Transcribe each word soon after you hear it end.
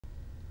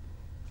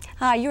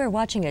Hi, you are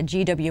watching a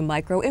GW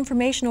Micro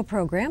informational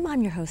program.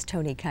 I'm your host,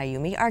 Tony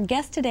Kayumi. Our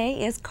guest today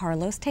is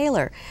Carlos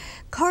Taylor.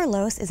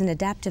 Carlos is an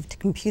adaptive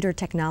computer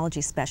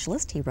technology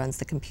specialist. He runs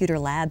the computer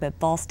lab at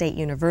Ball State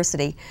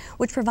University,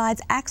 which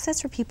provides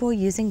access for people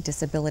using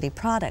disability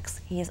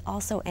products. He is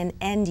also an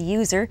end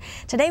user.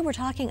 Today we're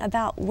talking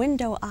about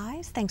Window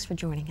Eyes. Thanks for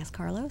joining us,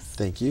 Carlos.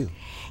 Thank you.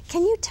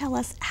 Can you tell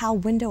us how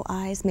Window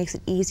Eyes makes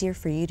it easier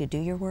for you to do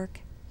your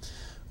work?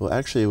 Well,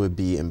 actually, it would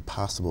be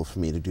impossible for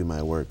me to do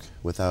my work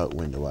without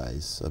Window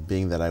Eyes.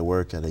 Being that I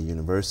work at a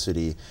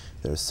university,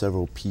 there are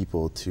several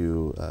people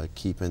to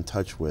keep in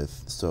touch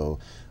with. So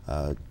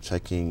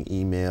checking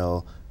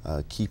email,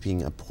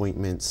 keeping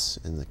appointments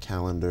in the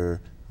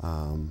calendar,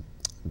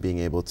 being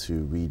able to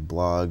read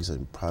blogs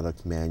and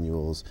product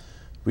manuals,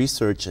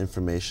 research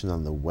information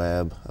on the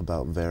web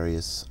about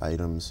various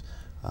items,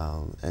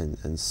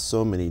 and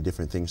so many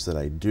different things that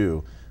I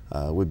do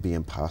would be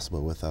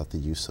impossible without the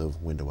use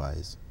of Window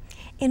Eyes.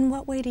 In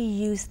what way do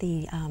you use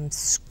the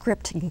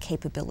scripting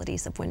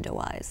capabilities of Window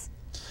Eyes?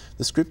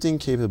 The scripting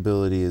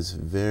capability is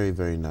very,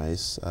 very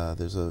nice.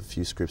 There's a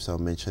few scripts I'll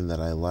mention that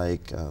I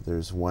like.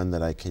 There's one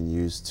that I can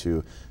use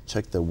to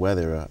check the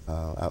weather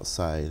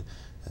outside.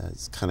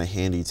 It's kind of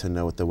handy to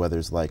know what the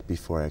weather's like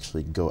before I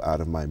actually go out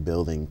of my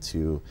building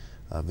to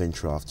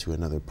venture off to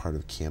another part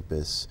of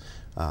campus.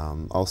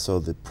 Also,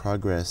 the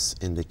progress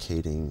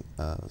indicating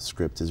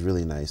script is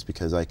really nice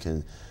because I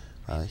can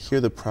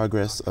hear the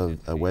progress of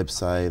a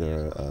website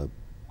or a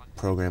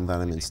program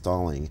that I'm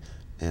installing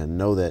and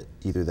know that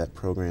either that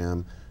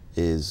program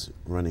is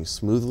running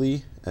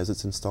smoothly as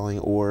it's installing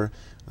or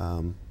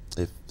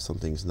if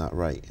something's not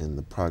right and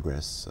the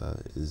progress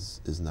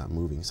is not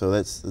moving. So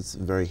that's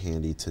very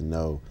handy to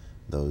know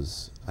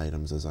those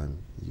items as I'm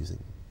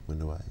using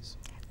Window Eyes.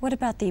 What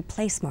about the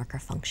place marker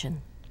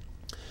function?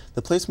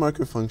 The place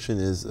marker function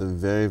is a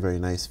very, very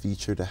nice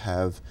feature to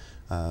have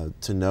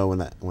to know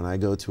when I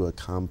go to a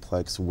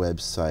complex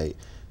website,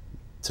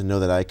 to know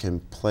that I can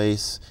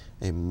place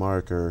a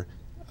marker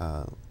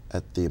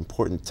at the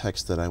important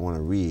text that I want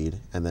to read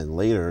and then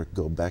later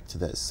go back to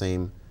that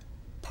same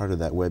part of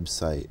that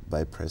website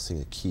by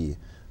pressing a key.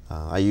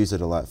 I use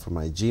it a lot for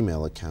my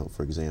Gmail account,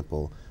 for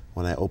example.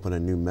 When I open a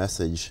new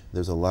message,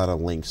 there's a lot of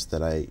links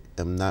that I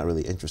am not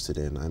really interested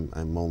in.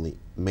 I'm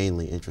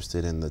mainly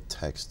interested in the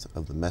text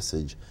of the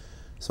message.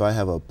 So I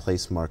have a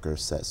place marker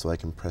set so I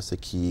can press a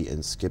key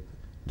and skip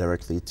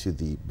directly to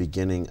the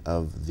beginning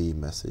of the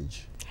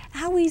message.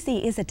 How easy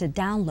is it to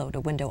download a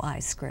Window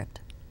Eyes script?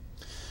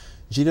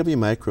 GW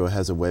Micro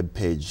has a web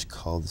page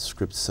called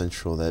Script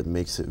Central that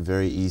makes it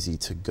very easy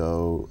to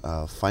go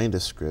find a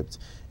script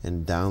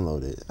and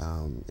download it.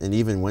 And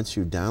even once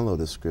you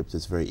download a script,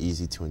 it's very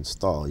easy to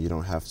install. You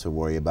don't have to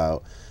worry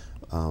about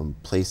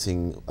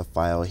placing a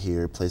file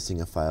here,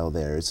 placing a file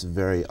there. It's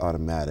very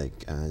automatic,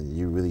 and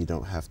you really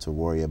don't have to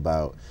worry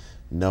about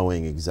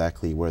knowing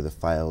exactly where the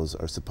files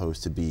are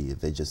supposed to be.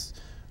 They just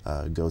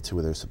go to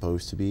where they're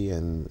supposed to be,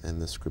 and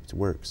the script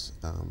works.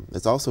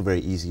 It's also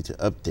very easy to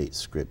update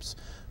scripts.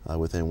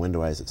 Within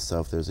Window Eyes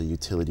itself, there's a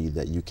utility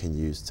that you can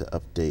use to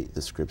update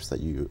the scripts that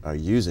you are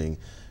using,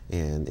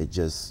 and it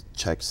just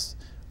checks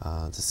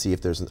to see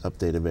if there's an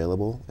update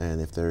available, and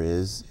if there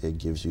is, it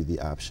gives you the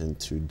option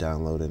to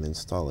download and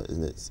install it,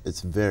 and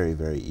it's very,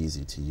 very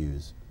easy to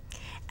use.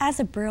 As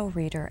a Braille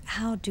reader,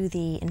 how do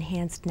the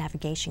enhanced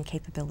navigation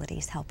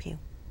capabilities help you?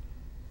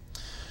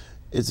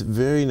 It's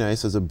very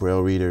nice as a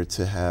Braille reader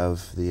to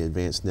have the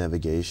advanced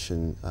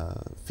navigation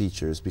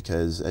features,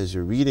 because as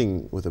you're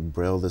reading with a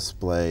Braille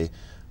display,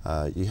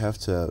 you have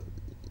to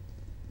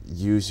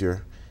use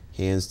your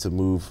hands to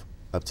move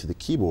up to the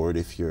keyboard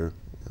if you're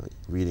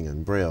reading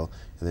on Braille,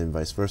 and then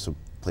vice versa,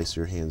 place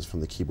your hands from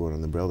the keyboard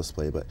on the Braille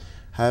display. But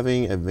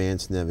having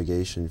advanced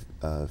navigation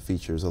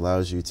features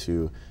allows you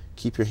to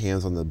keep your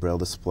hands on the Braille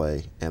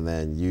display and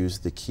then use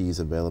the keys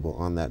available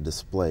on that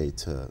display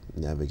to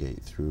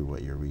navigate through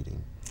what you're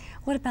reading.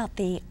 What about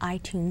the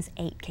iTunes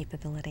 8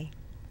 capability?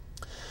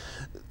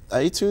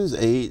 iTunes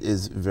 8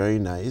 is very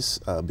nice.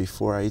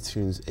 Before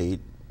iTunes 8,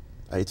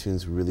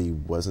 iTunes really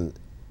wasn't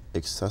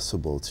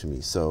accessible to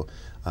me. So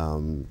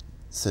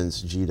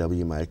since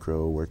GW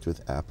Micro worked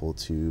with Apple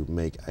to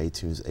make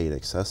iTunes 8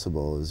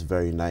 accessible, it was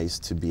very nice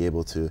to be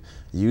able to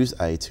use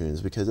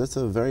iTunes, because that's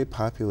a very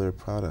popular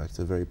product,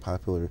 a very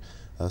popular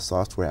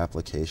software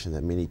application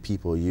that many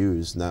people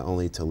use, not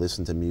only to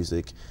listen to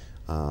music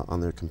on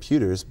their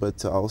computers, but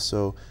to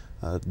also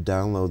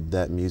download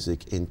that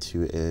music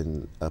into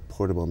a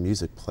portable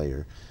music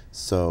player.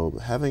 So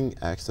having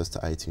access to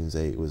iTunes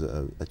 8 was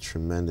a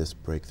tremendous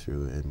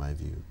breakthrough in my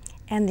view.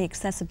 And the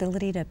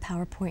accessibility to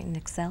PowerPoint and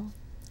Excel?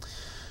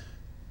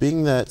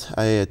 Being that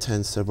I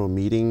attend several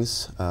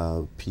meetings,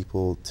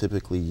 people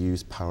typically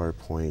use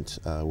PowerPoint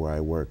where I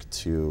work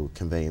to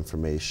convey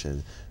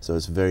information. So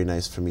it's very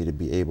nice for me to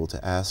be able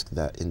to ask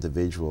that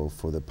individual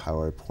for the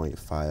PowerPoint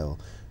file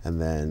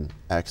and then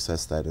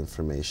access that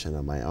information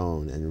on my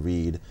own and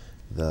read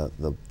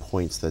the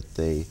points that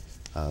they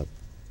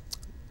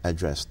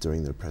addressed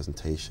during their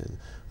presentation.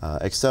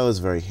 Excel is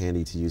very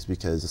handy to use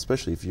because,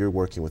 especially if you're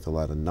working with a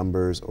lot of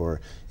numbers, or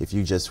if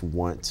you just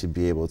want to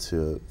be able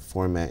to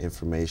format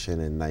information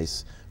in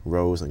nice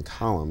rows and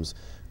columns,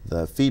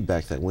 the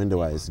feedback that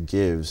WindowEyes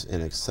gives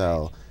in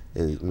Excel,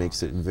 it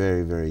makes it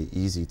very, very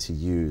easy to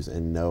use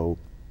and know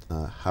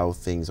how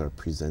things are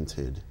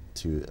presented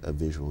to a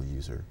visual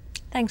user.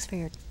 Thanks for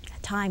your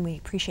time. We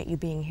appreciate you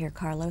being here,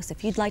 Carlos.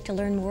 If you'd like to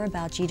learn more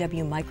about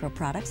GW Micro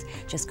products,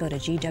 just go to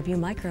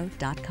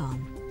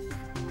gwmicro.com.